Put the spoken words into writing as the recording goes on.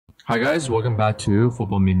Hi guys, welcome back to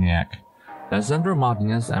Football Maniac. Lisandro,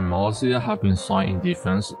 Martinez and Malacia have been signed in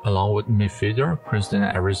defense along with midfielder Christian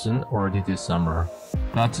Eriksen already this summer.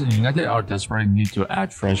 But United are desperately need to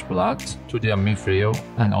add fresh blood to their midfield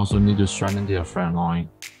and also need to strengthen their front line.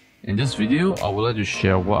 In this video, I would like to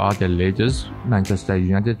share what are the latest Manchester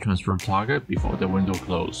United transfer target before the window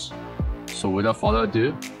close. So without further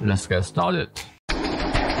ado, let's get started.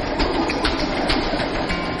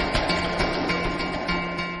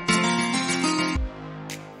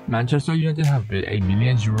 Manchester United have paid €8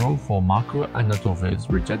 million for Marko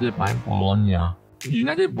Arnautovic, rejected by Bologna.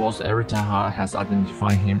 United boss RB Ten Hag has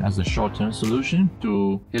identified him as a short-term solution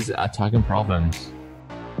to his attacking problems.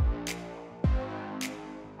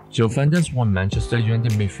 Juventus won Manchester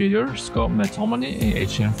United midfielder Scott McTominay in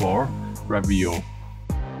exchange for Rabiot.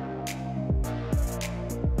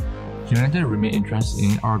 United remain interested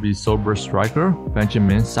in RB Salzburg striker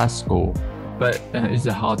Benjamin Sesko, but it's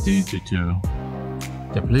a hard deal to do.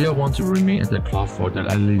 The player wants to remain at the club for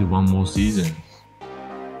at least one more season.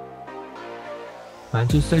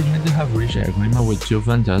 Manchester United have reached an agreement with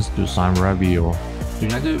Juventus to sign Rabiot.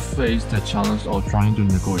 United face the challenge of trying to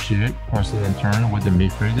negotiate personal terms with the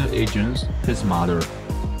midfielder agents, his mother.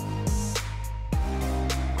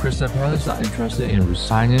 Crystal Palace are interested in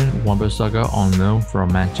re-signing Wan-Bissaka on loan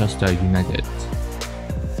from Manchester United.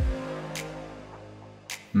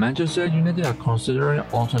 Manchester United are considering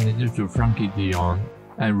alternative to Frenkie de Jong,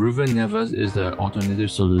 and Ruben Neves is the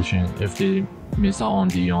alternative solution if they miss out on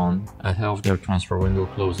de Jong ahead of their transfer window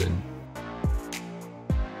closing.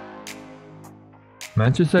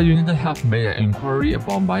 Manchester United have made an inquiry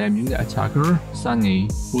about Bayern Munich attacker Antony,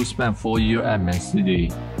 who spent 4 years at Man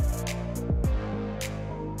City.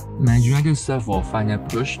 Man United set for a final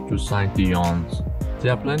push to sign de Jong. They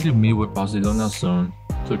are planning to meet with Barcelona soon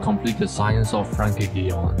to complete the signing of Frenkie de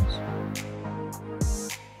Jong.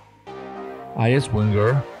 Ajax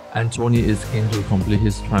winger Antony is keen to complete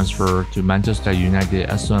his transfer to Manchester United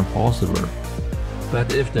as soon as possible.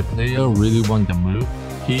 But if the player really wants the move,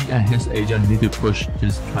 he and his agent need to push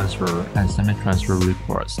this transfer and send a transfer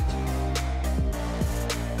request.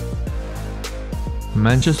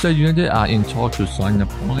 Manchester United are in talk to sign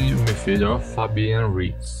Napoli midfielder Fabian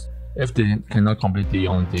Ruiz if they cannot complete the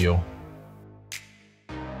Jong deal.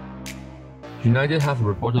 United have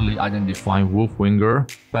reportedly identified Wolf winger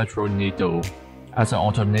Pedro Neto as an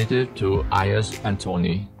alternative to Ajax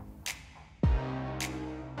Antony.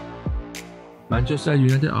 Manchester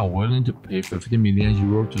United are willing to pay €50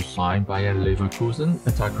 million to sign Bayer Leverkusen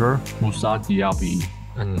attacker Moussa Diaby,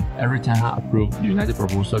 and RB Ten Hag approved United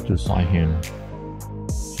proposal to sign him.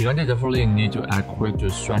 United definitely need to act quick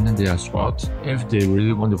to strengthen their squad if they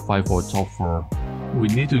really want to fight for top 4. We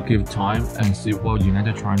need to give time and see what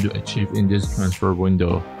United trying to achieve in this transfer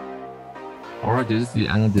window. Alright, this is the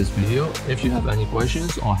end of this video. If you have any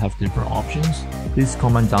questions or have different options, please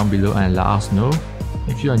comment down below and let us know.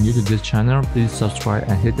 If you are new to this channel, please subscribe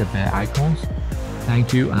and hit the bell icons.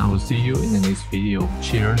 Thank you, and I will see you in the next video.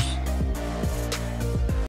 Cheers!